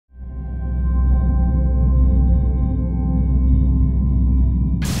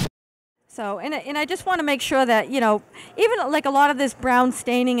So, and I just want to make sure that, you know, even like a lot of this brown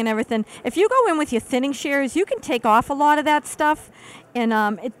staining and everything, if you go in with your thinning shears, you can take off a lot of that stuff. And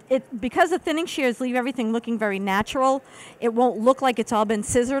because the thinning shears leave everything looking very natural, it won't look like it's all been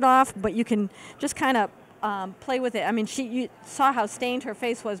scissored off, but you can just kind of play with it. I mean, you saw how stained her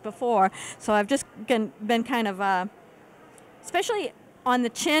face was before, so I've just been kind of, especially on the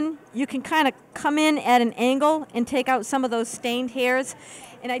chin, you can kind of come in at an angle and take out some of those stained hairs.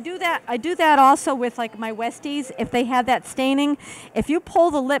 And I do that also with like my Westies, if they have that staining. If you pull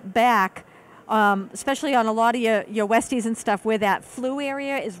the lip back, especially on a lot of your Westies and stuff where that flue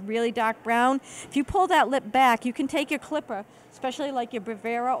area is really dark brown, if you pull that lip back, you can take your clipper, especially like your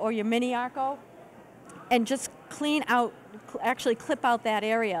Bravera or your Mini Arco, and just clean out, actually clip out that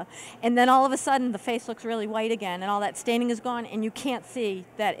area. And then all of a sudden the face looks really white again and all that staining is gone and you can't see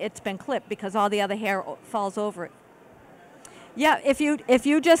that it's been clipped because all the other hair falls over it. Yeah, if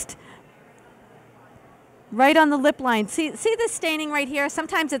you just right on the lip line, see this staining right here?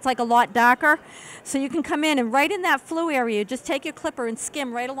 Sometimes it's like a lot darker. So you can come in and right in that flue area, just take your clipper and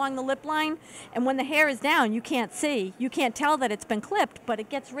skim right along the lip line. And when the hair is down, you can't see. You can't tell that it's been clipped, but it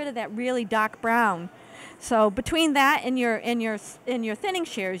gets rid of that really dark brown. So between that and your thinning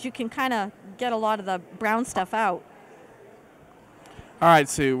shears, you can kind of get a lot of the brown stuff out. All right,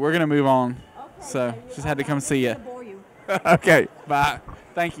 Sue, we're going to move on. Okay, So just had to come see you. Bore you. Okay, bye.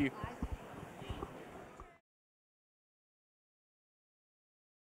 Thank you.